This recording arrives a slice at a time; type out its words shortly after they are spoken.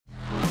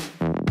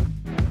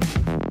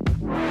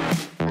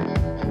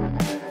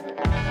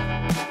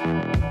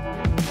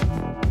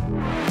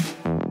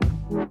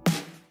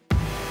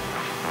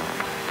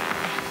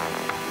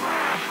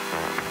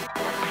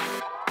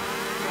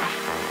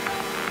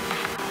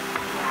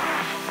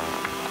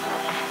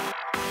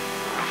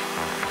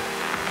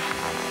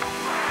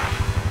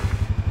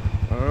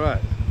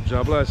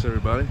God bless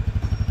everybody.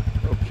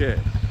 Okay,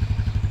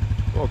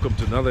 welcome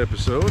to another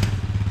episode.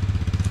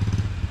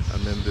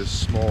 I'm in this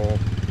small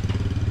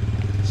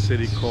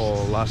city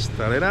called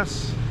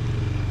Terrenas.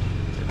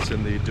 It's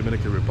in the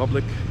Dominican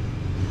Republic.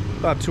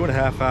 About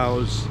 2.5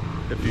 hours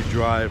if you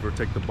drive or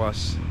take the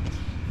bus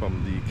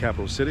from the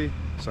capital city,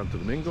 Santo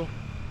Domingo.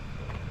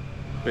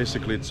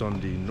 Basically, it's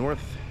on the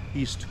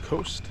northeast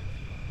coast.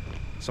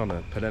 It's on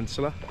a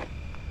peninsula,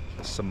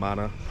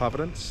 Samana,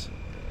 Providence.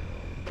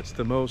 It's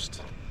the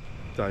most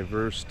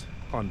diverse,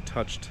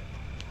 untouched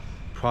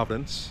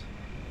province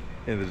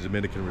in the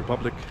Dominican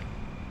Republic.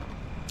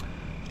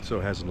 So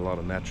it has a lot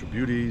of natural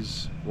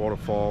beauties,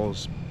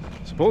 waterfalls,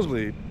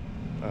 supposedly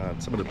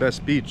some of the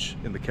best beach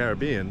in the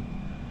Caribbean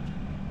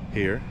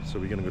here. So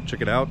we're gonna go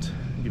check it out,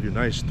 give you a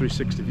nice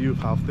 360 view of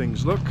how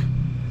things look.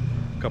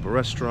 A couple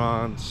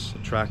restaurants,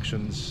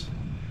 attractions,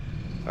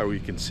 how you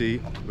can see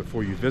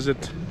before you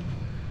visit,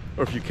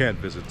 or if you can't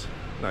visit,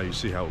 now you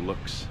see how it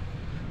looks.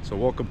 So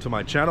welcome to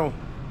my channel.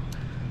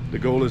 The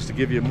goal is to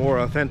give you a more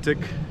authentic,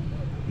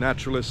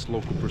 naturalist,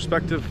 local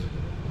perspective,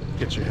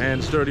 get your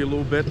hands dirty a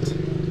little bit.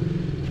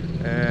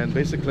 And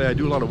basically I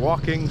do a lot of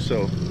walking,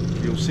 so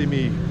you'll see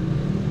me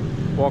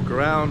walk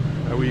around,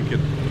 where you can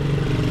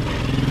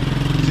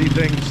see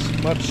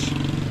things much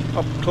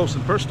up close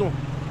and personal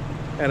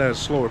and at a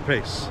slower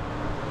pace.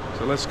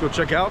 So let's go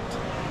check out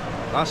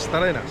Las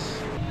Terrenas.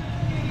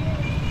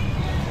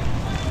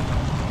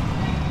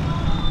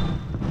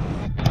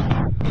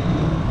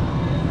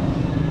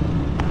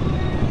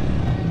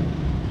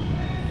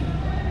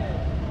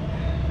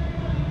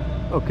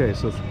 Okay,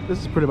 so this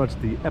is pretty much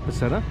the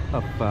epicenter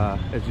of,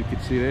 as you can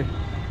see there,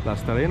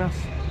 Las Terrenas,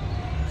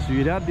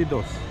 Ciudad de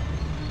Dos.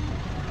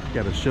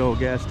 Got a Shell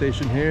gas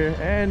station here,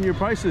 and your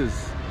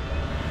prices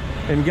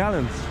in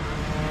gallons.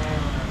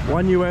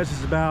 1 US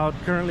is about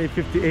currently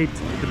 58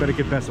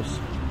 Dominican pesos.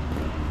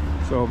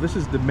 So this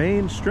is the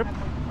main strip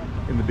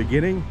in the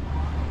beginning,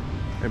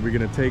 and we're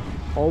gonna take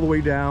all the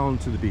way down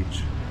to the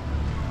beach.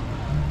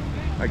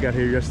 I got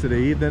here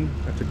yesterday evening.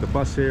 I took the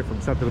bus here from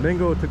Santo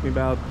Domingo. It took me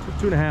about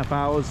 2.5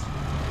 hours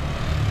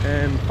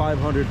and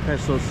 500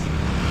 pesos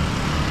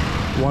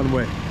one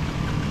way.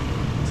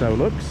 That's how it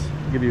looks.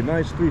 Give you a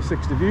nice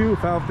 360 view of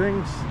how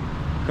things.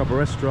 A couple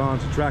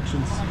restaurants,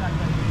 attractions.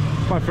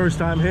 It's my first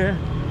time here.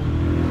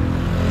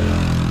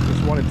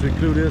 Just wanted to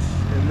include this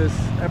in this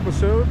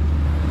episode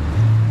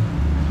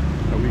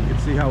so we can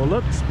see how it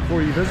looks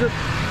before you visit.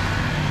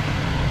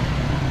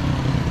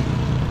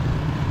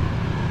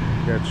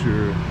 Got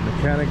your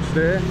mechanics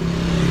there.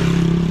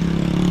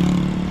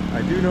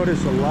 I do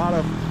notice a lot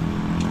of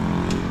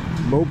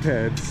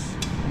mopeds,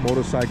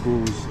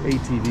 motorcycles,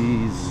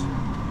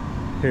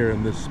 ATVs here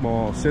in this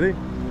small city.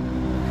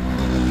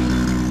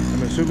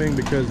 I'm assuming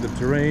because the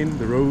terrain,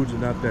 the roads are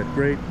not that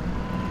great.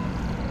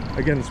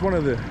 Again, it's one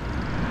of the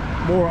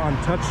more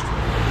untouched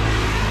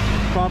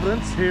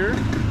province here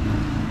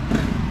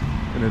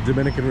in the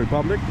Dominican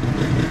Republic.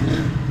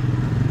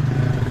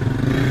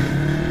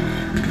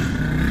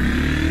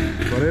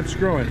 But it's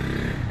growing.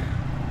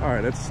 All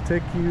right, let's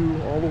take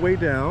you all the way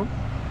down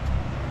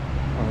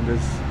on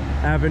this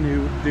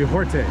Avenue de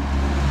Horte.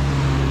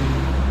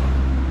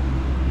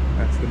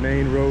 That's the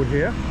main road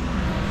here.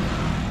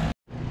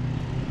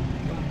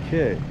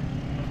 Okay,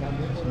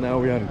 so now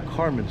we're on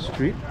Carmen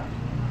Street.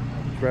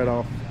 It's right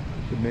off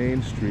the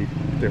main street,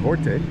 de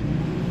Horte.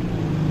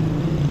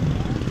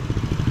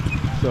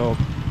 So,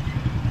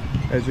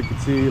 as you can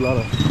see, a lot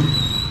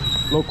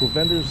of local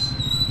vendors.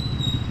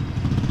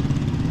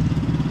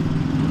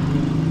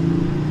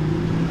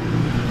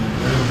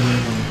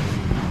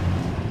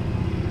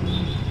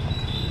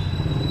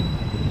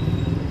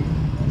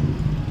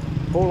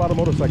 Whole lot of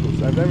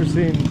motorcycles. I've never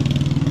seen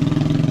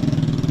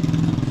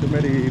so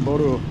many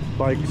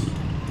motorbikes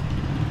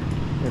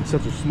in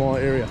such a small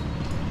area.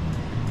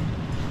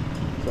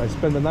 So I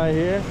spend the night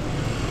here.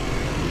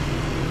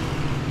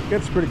 It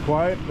gets pretty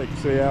quiet, like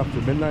say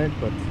after midnight,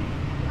 but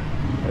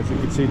as you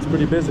can see, it's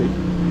pretty busy.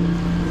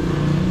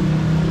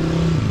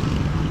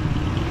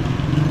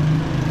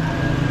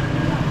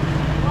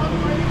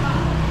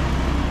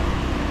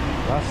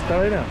 Las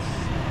Terrenas.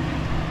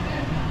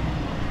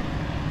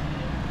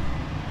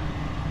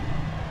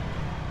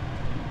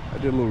 I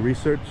did a little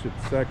research.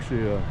 It's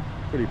actually a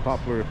pretty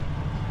popular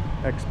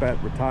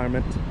expat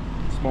retirement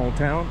small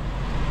town.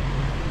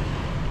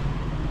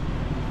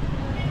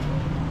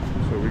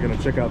 So we're gonna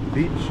check out the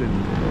beach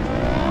and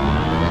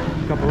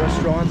a couple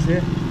restaurants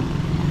here.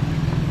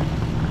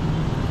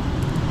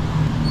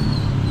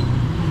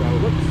 That's how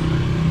it looks.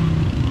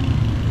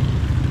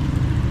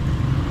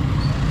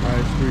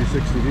 Nice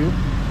 360 view.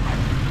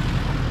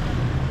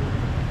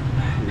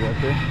 See that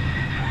there?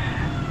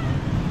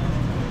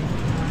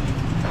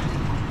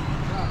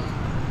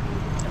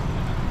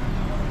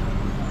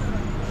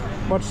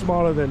 Much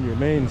smaller than your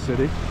main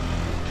city,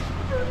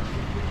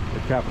 the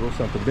capital,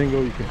 Santo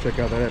Domingo. You can check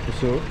out that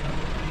episode.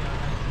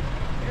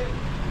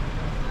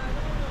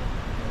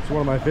 It's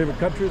one of my favorite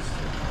countries.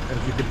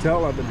 As you can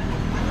tell, I've been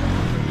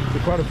to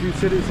quite a few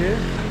cities here,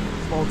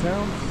 small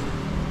towns.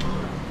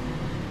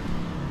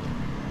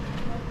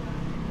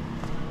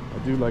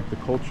 do like the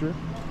culture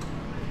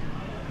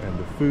and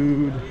the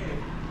food,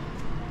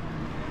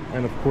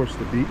 and of course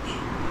the beach.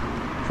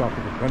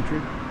 Tropical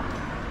country.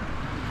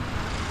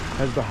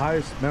 Has the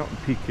highest mountain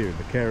peak here in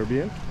the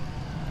Caribbean.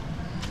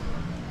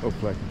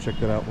 Hopefully I can check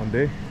that out one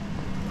day.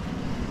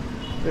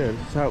 There,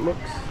 this is how it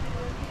looks.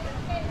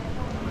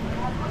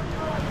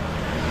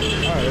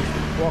 Alright,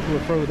 let's walk a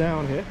little further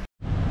down here.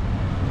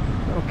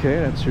 Okay,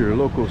 that's your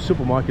local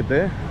supermarket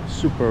there.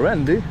 Super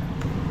Randy.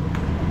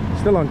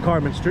 Still on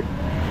Carmen Street.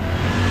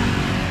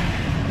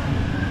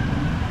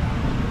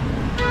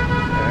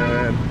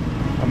 And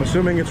I'm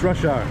assuming it's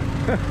rush hour.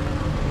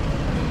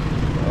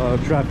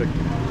 Traffic.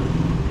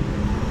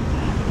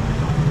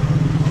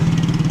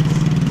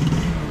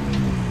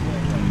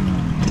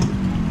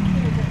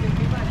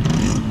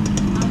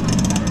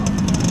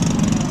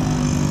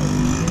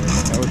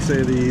 I would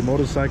say the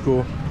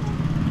motorcycle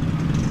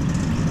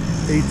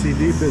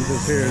ATV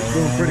business here is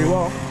doing pretty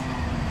well.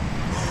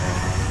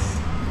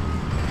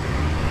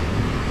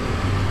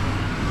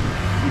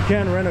 You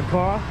can rent a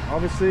car.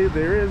 Obviously,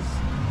 there is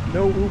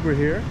no Uber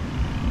here.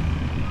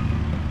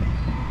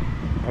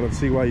 I don't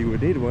see why you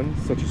would need one.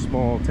 It's such a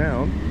small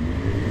town.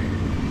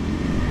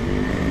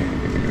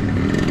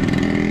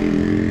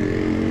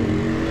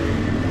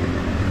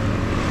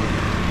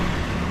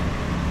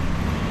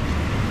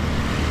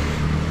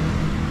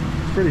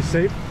 It's pretty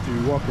safe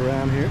to walk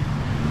around here.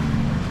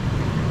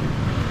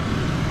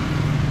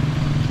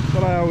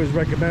 But I always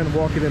recommend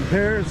walking in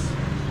pairs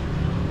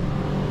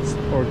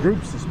or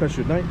groups,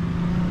 especially at night.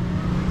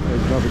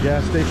 There's another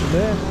gas station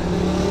there.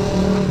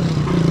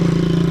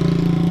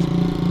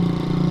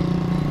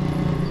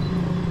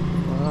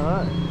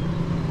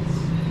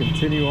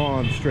 Continue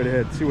on straight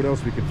ahead, see what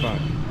else we can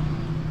find.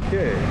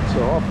 Okay,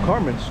 so off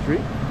Carmen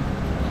Street,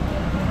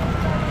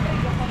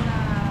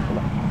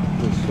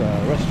 this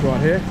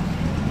restaurant here,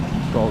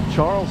 it's called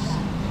Charles.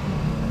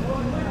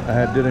 I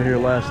had dinner here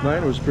last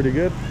night, it was pretty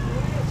good.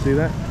 See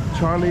that?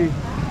 Charlie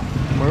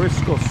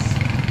Mariscos.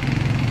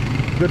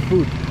 Good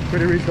food,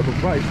 pretty reasonable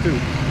price too.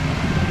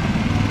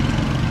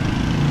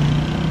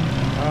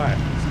 Alright,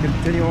 let's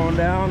continue on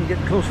down, get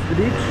close to the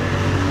beach.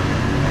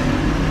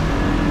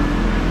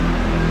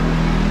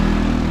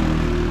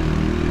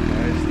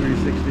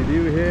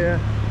 View here,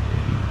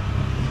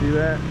 see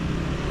that?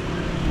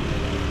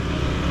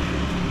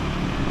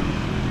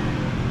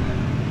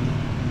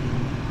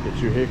 Get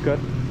your haircut,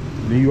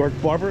 New York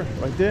barber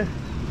right there,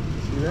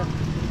 see that?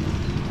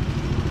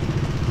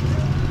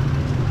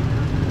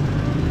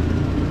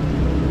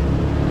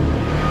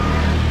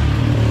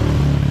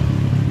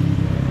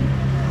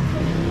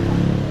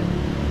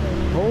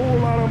 Whole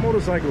lot of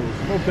motorcycles,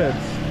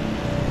 mopeds,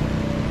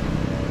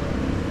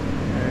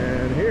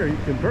 and here you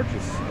can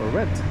purchase or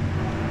rent.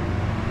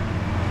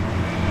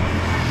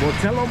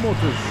 Motello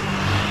Motors,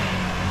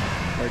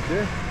 right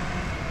there.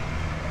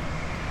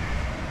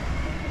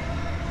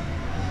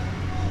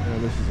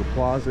 And this is a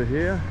plaza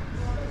here.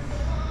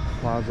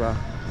 Plaza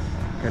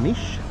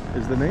Caniche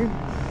is the name,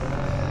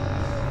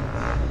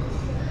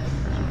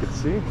 as you can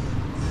see.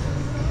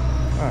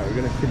 Alright, we're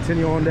going to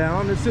continue on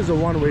down. This is a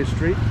one-way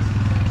street,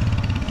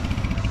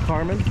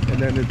 Carmen, and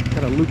then it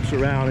kind of loops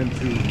around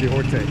into the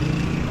Horte.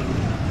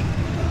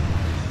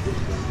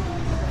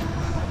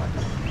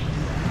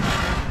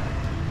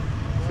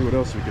 What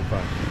else we can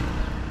find.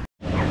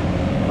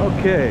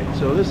 Okay,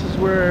 so this is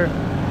where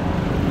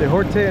the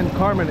Horte and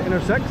Carmen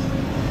intersects.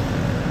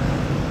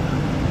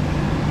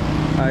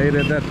 I ate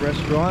at that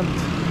restaurant.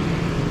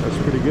 That's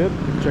pretty good.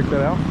 Check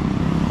that out.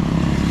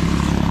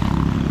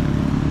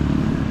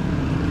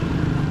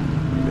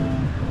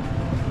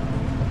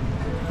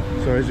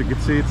 So as you can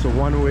see, it's a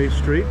one-way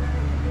street,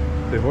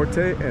 the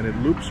Horte, and it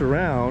loops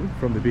around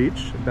from the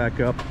beach and back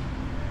up.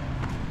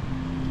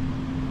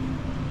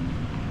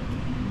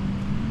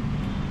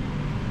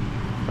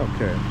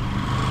 Okay,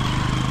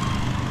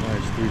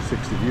 nice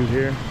 360 view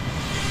here.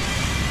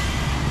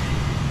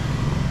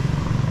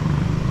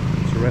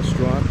 It's a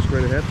restaurant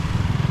straight ahead.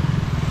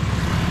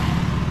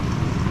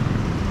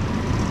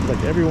 It's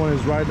like everyone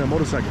is riding a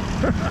motorcycle.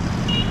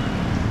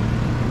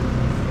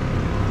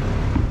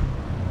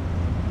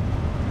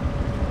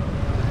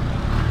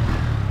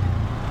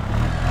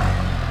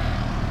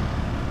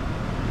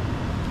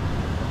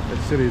 The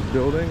city is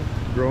building,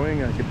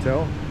 growing, I can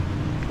tell.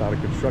 A lot of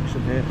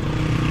construction here.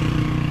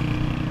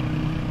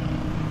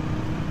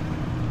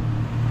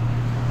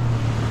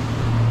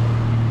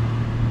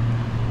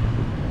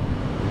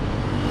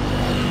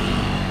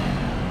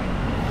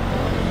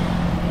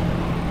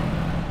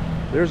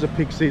 There's a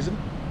peak season,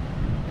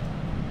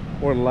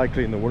 more than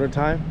likely in the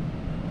wintertime,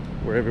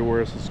 where everywhere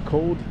else is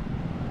cold.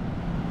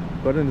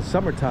 But in the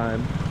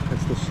summertime,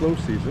 it's the slow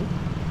season.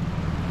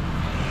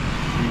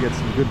 You get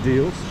some good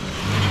deals.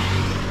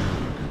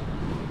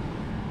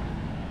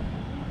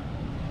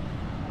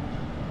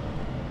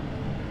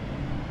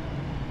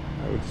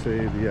 I would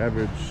say the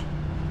average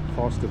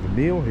cost of a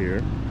meal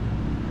here,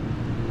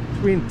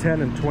 between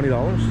 $10 and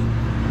 $20.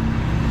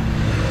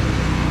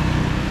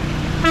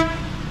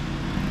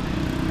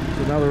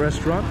 Another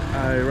restaurant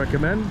I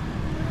recommend,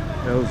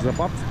 El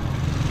Zapat.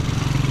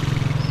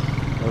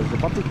 There's the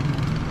button.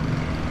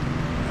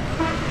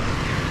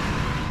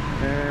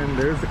 And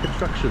there's the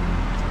construction.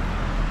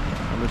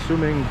 I'm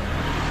assuming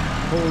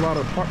a whole lot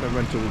of apartment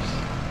rentals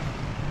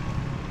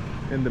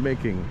in the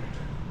making.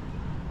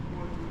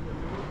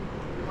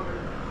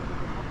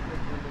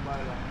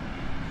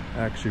 I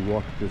actually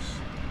walked this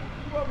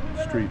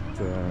street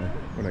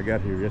when I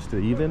got here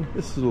yesterday evening.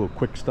 This is a little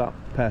quick stop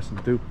passing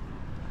through.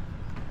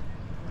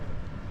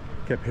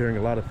 Kept hearing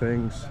a lot of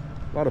things,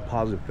 a lot of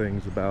positive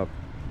things about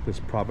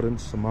this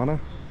Providence, Samana.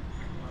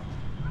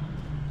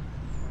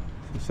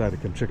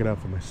 Decided to come check it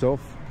out for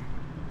myself,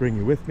 bring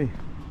you with me.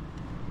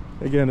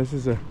 Again, this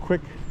is a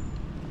quick,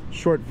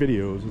 short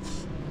videos.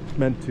 It's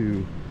meant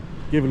to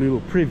give a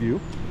little preview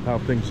of how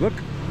things look.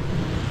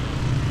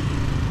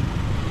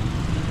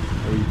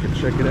 So you can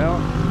check it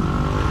out,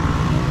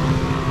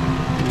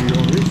 do your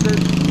own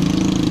research.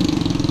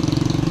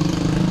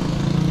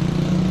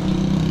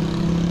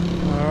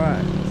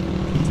 Alright,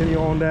 continue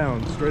on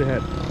down, straight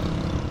ahead.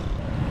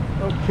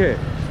 Okay,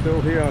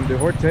 still here on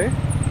Duarte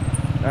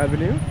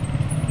Avenue.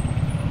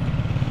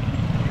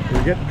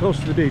 We're getting close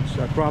to the beach,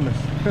 I promise.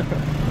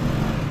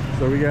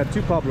 So we got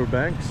two popular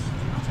banks.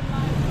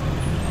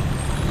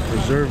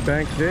 Reserve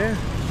Bank there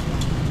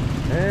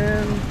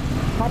and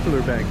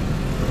Popular Bank.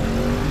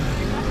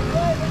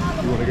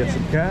 You want to get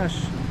some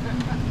cash?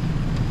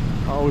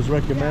 I always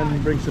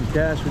recommend bring some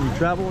cash when you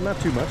travel, not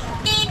too much.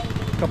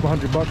 A couple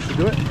 $100 to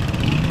do it.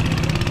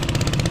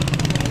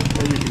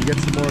 Or you can get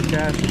some more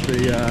cash at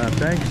the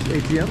banks,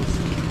 ATMs.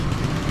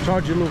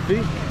 Charge you a little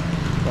fee,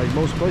 like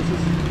most places.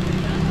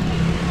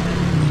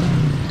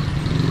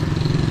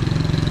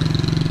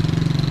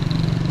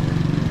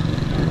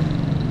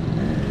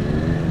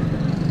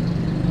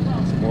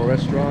 Some more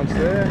restaurants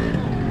there.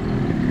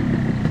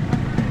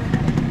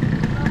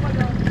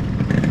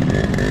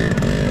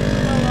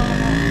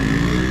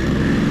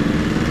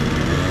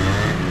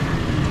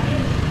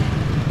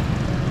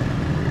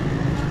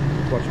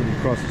 Watch when you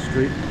cross the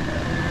street.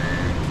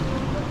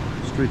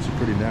 The streets are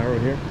pretty narrow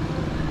here.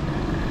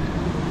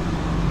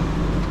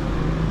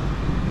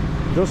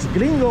 Dos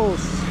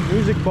Gringos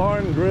Music Bar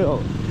and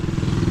Grill.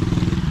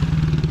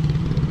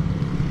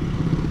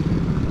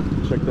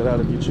 Check that out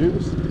if you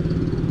choose.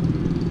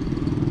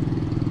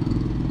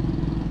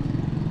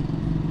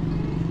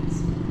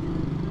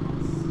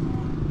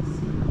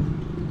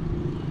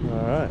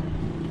 Alright.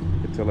 You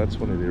can tell that's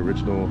one of the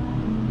original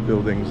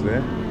buildings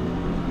there.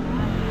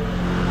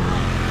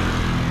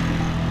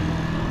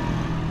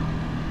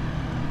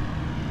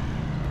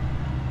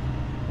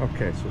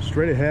 Okay, so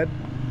straight ahead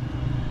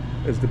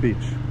is the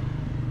beach.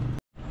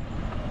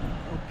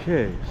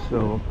 Okay,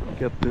 so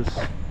get this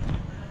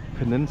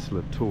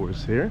peninsula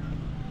tours here.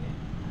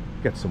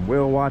 Get some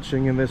whale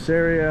watching in this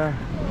area.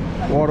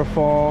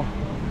 Waterfall.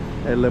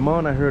 At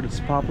Limon, I heard it's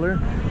popular.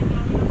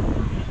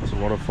 There's a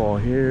waterfall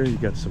here. You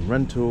got some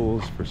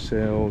rentals for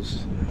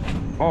sales.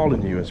 All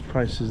in US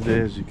prices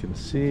there, as you can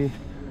see.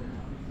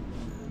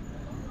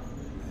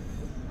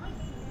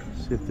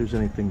 See if there's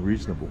anything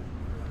reasonable.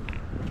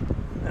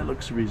 That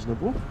looks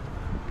reasonable.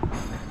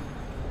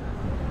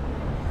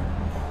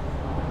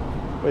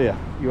 But yeah,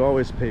 you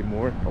always pay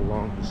more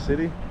along the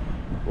city,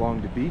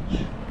 along the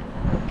beach,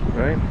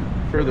 right?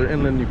 Further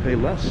inland you pay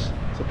less.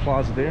 It's a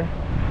plaza there,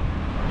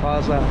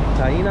 Plaza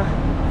Taina.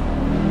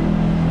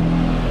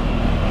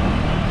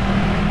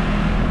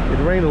 It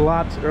rained a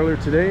lot earlier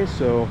today,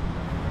 so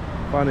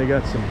finally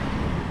got some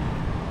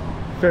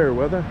fair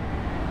weather.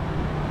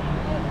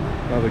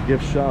 Another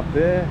gift shop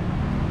there.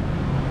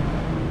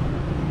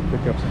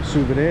 Pick up some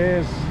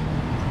souvenirs.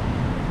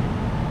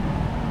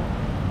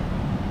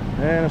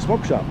 And a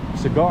smoke shop,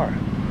 cigar.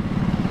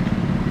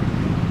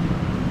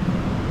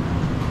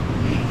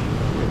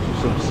 Get you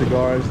some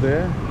cigars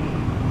there.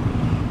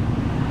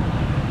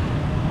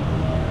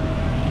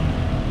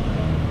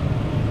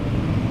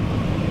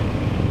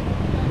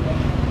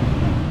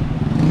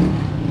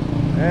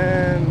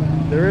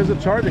 And there is a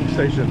charging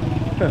station.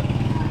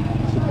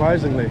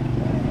 Surprisingly.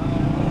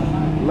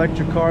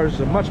 Electric cars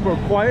are much more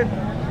quiet.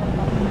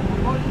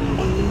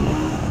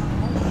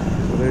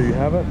 So there you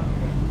have it.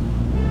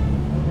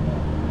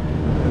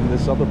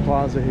 This other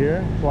plaza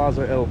here,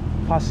 Plaza El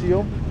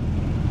Paseo.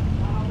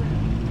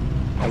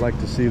 I like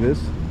to see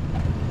this.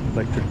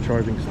 Electric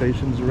charging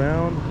stations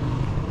around.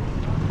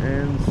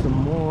 And some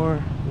more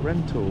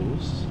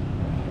rentals.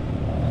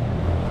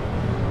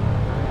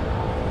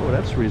 Oh,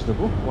 that's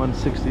reasonable.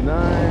 $169.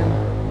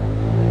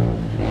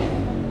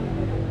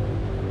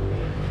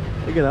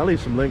 Again, I'll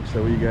leave some links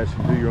that way you guys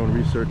can do your own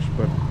research,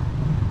 but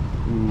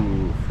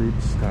ooh,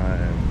 fruits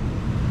time.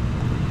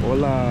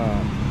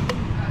 Hola.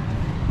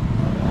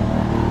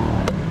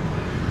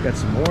 Got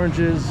some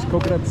oranges,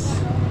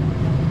 coconuts,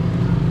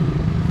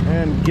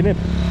 and guinea.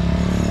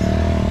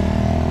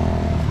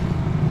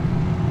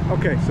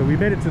 Okay, so we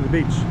made it to the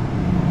beach.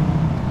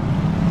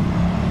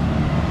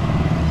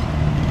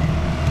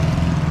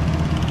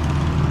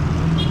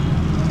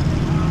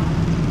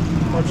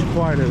 Much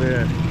quieter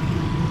there.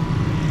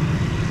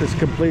 This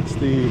completes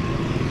the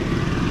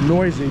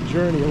noisy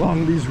journey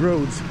along these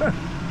roads. All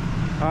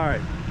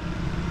right,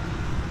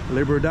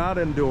 Libertad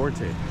and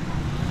Duarte.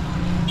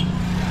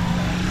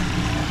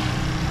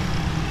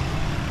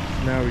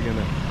 Now we're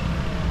gonna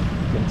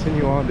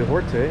continue on to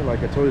Duarte.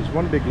 Like I told you, it's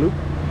one big loop.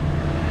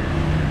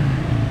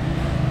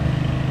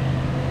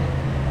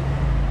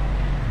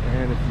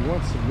 And if you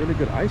want some really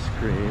good ice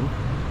cream,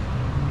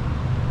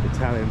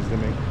 Italians, they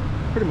make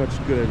pretty much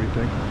good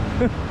everything.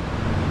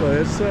 But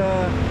it's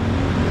that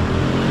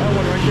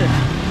one right there.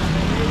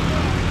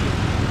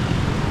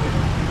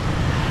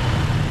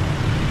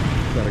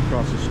 Got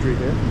across the street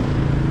here.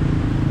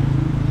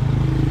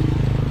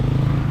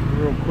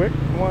 Real quick.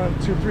 1,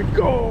 2, 3,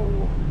 go!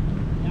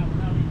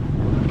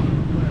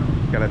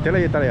 Caratela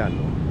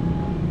Italiano.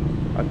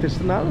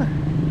 Artisanal.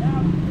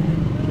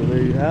 So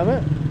there you have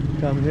it.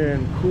 Come here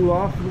and cool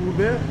off a little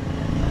bit.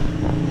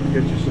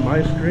 Get you some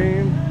ice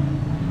cream.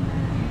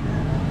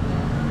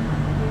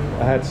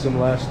 I had some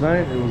last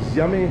night. It was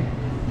yummy.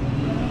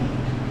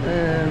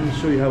 And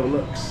show you how it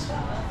looks.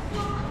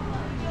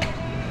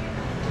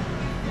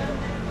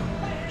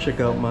 Check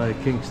out my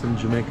Kingston,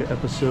 Jamaica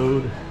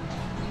episode.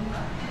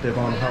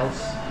 Devon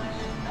House.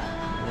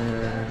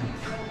 And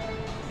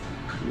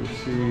you'll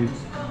see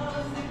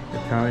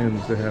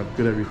Italians, they have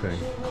good everything.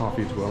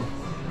 Coffee as well.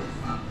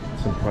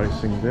 Some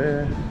pricing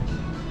there.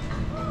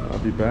 I'll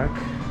be back.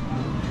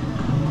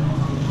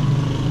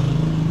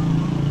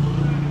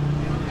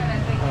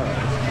 Alright,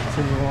 let's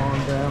continue on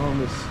down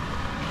this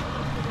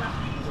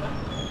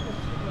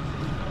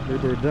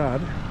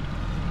Libertad.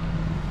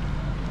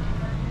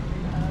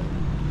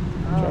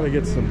 Try to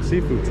get some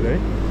seafood today.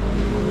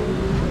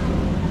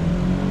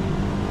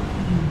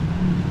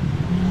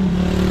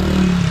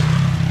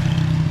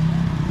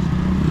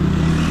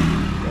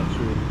 Got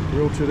your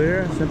realtor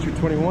there, Century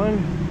 21.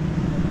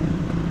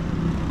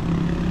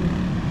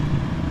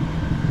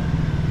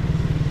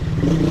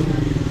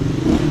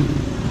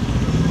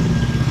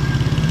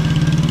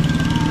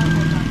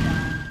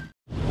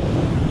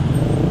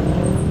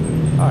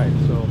 Alright,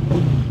 so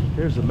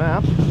here's the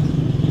map.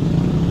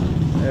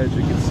 As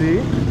you can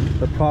see,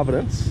 the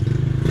Providence,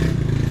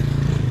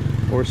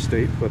 or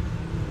state, but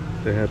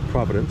they have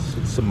Providence.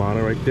 It's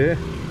Samana right there.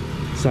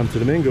 Santo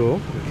Domingo,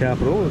 the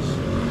capital,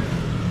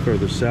 is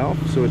further south.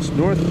 So it's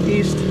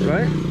northeast,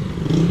 right?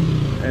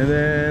 And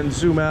then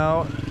zoom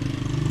out,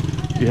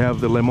 you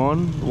have the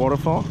Limon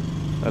waterfall.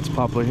 That's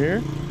popular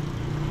here.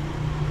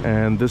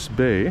 And this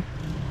bay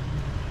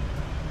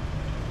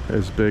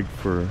is big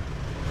for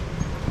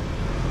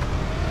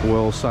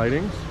whale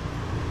sightings.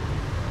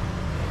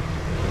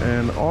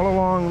 And all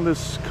along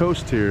this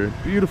coast here,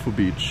 beautiful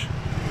beach.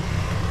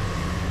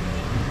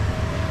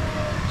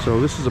 So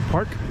this is a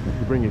park.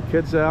 You bring your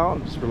kids out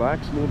and just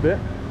relax a little bit.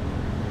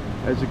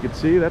 As you can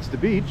see, that's the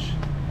beach.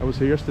 I was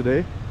here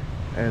yesterday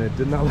and it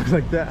did not look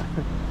like that.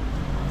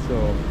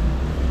 So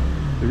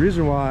the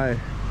reason why,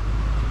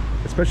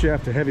 especially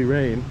after heavy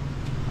rain,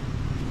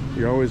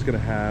 you're always going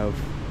to have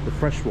the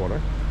fresh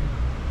water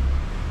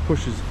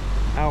pushes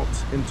out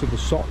into the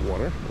salt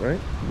water, right?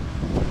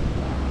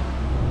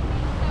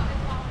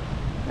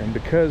 And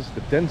because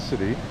the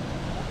density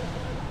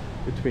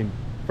between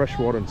fresh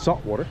water and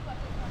salt water,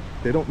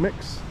 they don't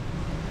mix.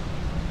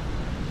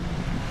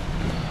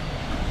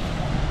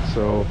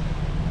 So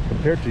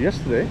compared to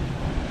yesterday,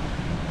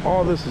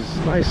 all this is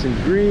nice and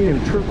green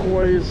and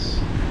turquoise.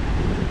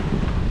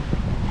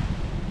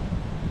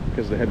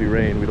 Because of the heavy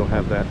rain, we don't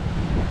have that.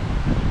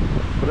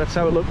 But that's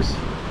how it looks.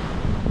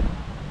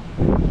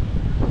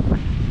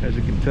 As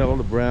you can tell,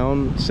 the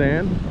brown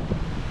sand,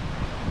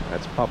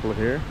 that's popular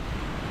here.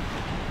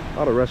 A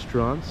lot of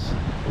restaurants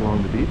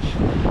along the beach.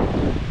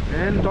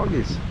 And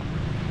doggies.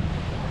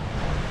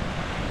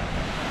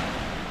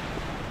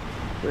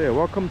 So yeah,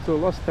 welcome to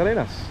Las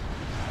Terrenas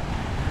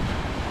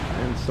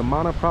in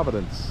Samana,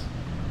 Providence.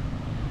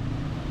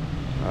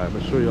 Alright, I'm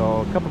going to show you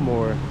all a couple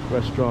more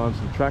restaurants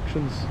and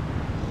attractions.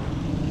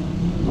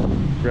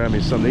 Grab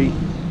me something to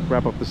eat,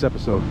 wrap up this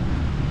episode.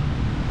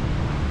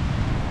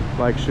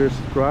 Like, share,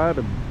 subscribe,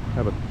 and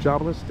have a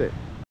jobless day.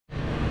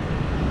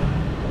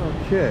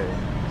 Okay,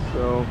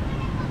 so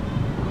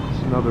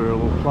it's another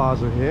little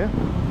plaza here.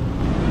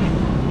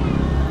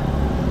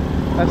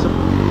 That's a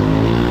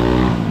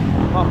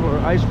popular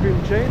ice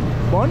cream chain,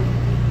 one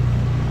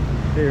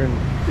here in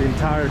the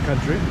entire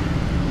country.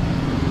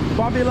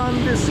 Babylon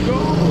Disco.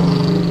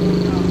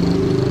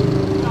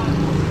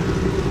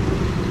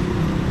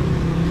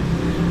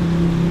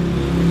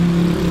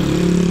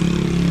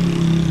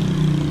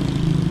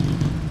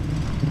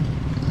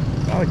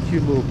 A lot of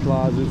cute little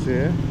plazas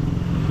here.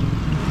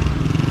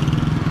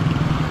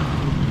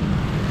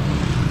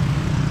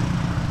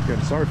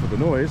 Again, sorry for the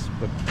noise,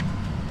 but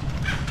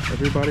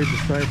everybody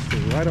decides to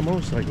ride a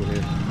motorcycle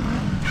here.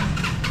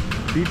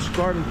 Beach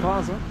Garden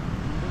Plaza.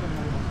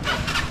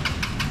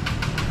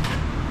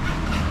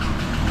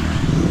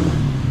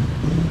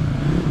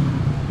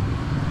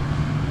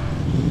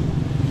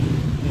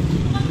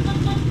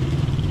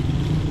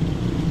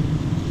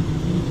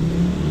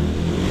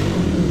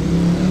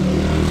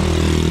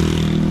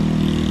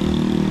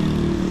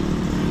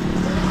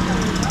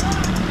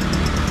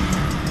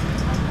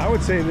 I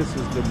would say this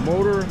is the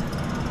motor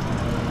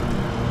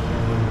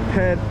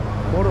moped,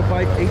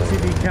 motorbike,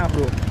 ATV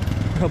capital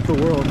of the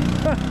world.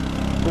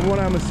 From what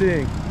I'm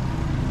seeing.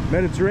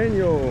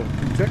 Mediterranean,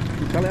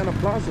 Italiana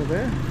Plaza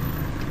there.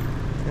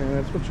 And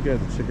that's what you guys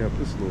to check out,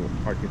 this little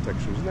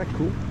architecture. Isn't that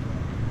cool?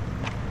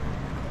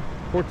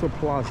 Porto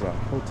Plaza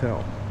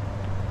Hotel.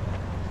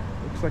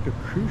 Looks like a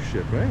cruise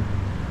ship, right?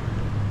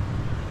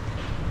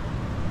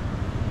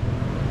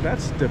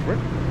 That's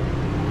different.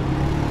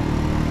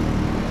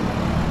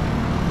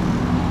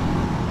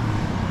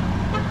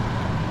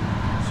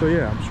 So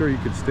yeah, I'm sure you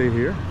could stay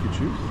here if you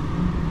choose.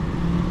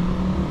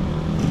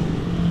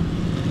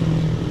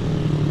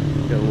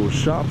 Got little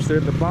shops there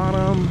at the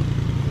bottom.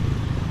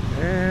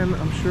 And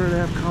I'm sure they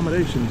have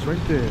accommodations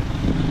right there.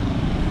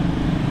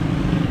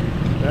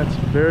 That's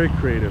very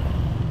creative.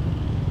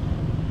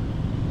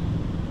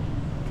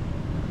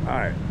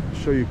 Alright, I'll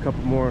show you a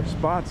couple more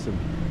spots and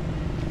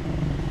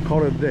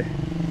call it a day.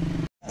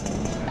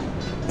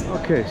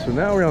 Okay, so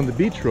now we're on the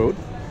beach road.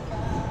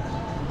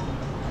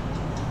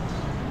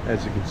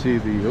 As you can see,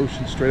 the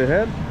ocean straight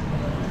ahead.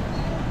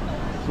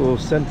 It's a little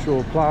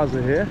central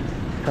plaza here,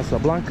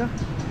 Casablanca.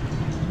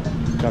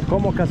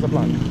 Como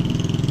Casablanca.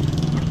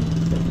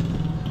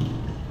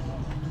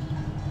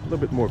 A little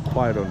bit more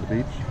quiet on the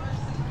beach.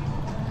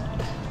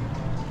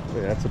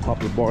 Yeah, that's a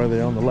popular bar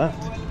there on the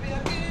left.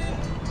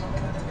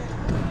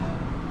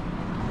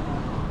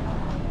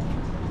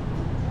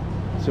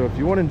 So if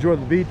you want to enjoy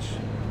the beach,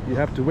 you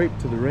have to wait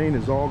till the rain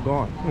is all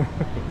gone.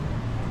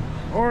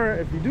 Or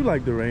if you do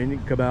like the rain, you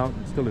can come out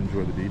and still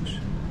enjoy the beach.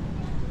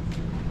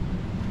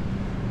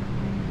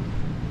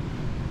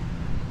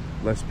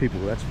 Less people,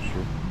 that's for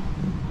sure.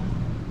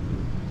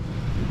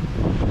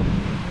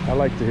 I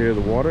like to hear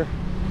the water.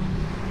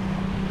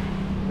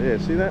 Yeah,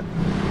 see that?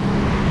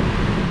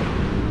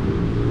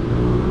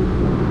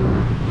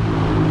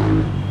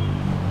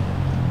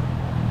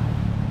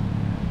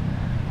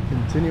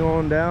 Continue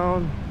on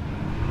down.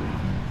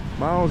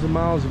 Miles and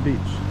miles of beach.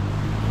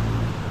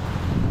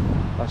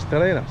 Las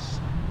Terrenas.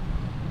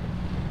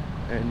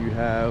 And you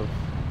have,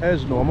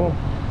 as normal,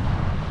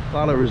 a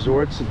lot of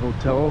resorts and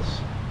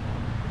hotels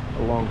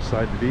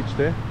alongside the beach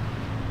there.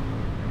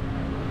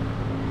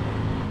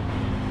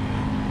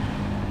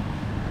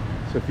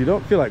 So if you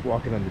don't feel like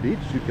walking on the beach,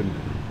 you can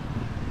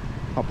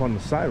hop on the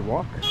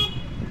sidewalk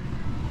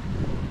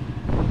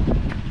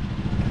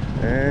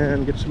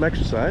and get some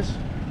exercise.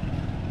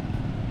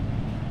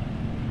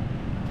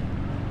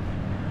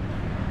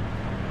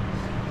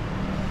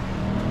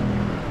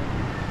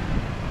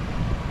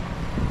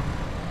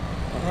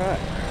 Alright,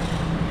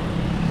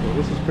 so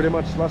this is pretty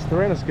much Las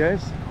Terrenas,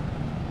 guys.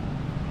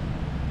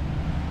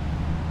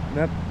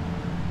 Not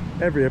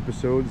every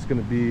episode is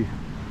going to be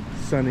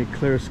sunny,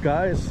 clear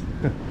skies.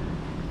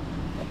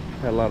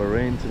 Had a lot of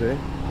rain today.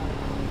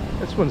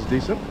 This one's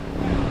decent.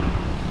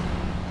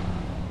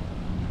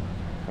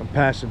 I'm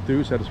passing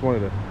through, so I just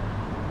wanted to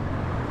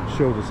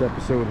show this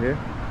episode here.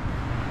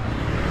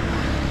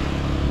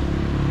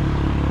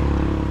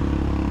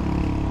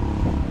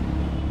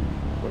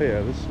 But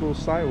yeah, this little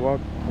sidewalk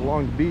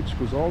along the beach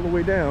goes all the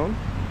way down.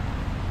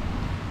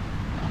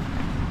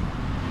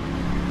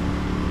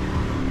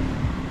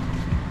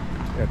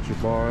 Got your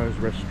bars,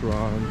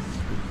 restaurants,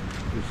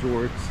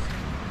 resorts,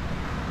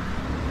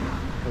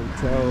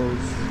 hotels,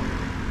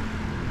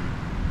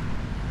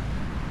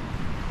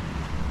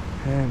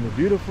 and the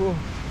beautiful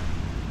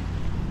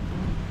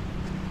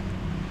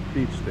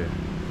beach there.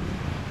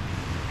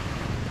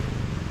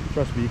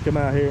 Trust me, you come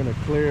out here in a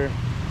clear,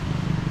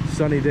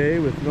 sunny day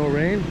with no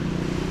rain,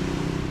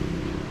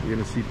 you're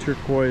gonna see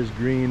turquoise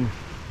green,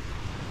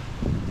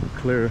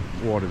 clear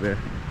water there.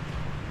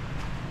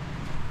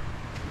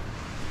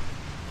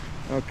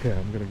 Okay,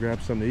 I'm gonna grab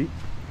something to eat.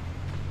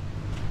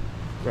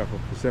 Wrap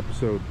up this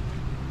episode.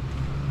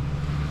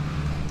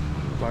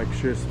 Like,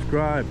 share,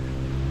 subscribe.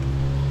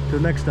 Till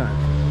next time.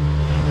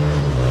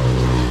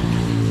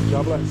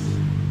 God bless.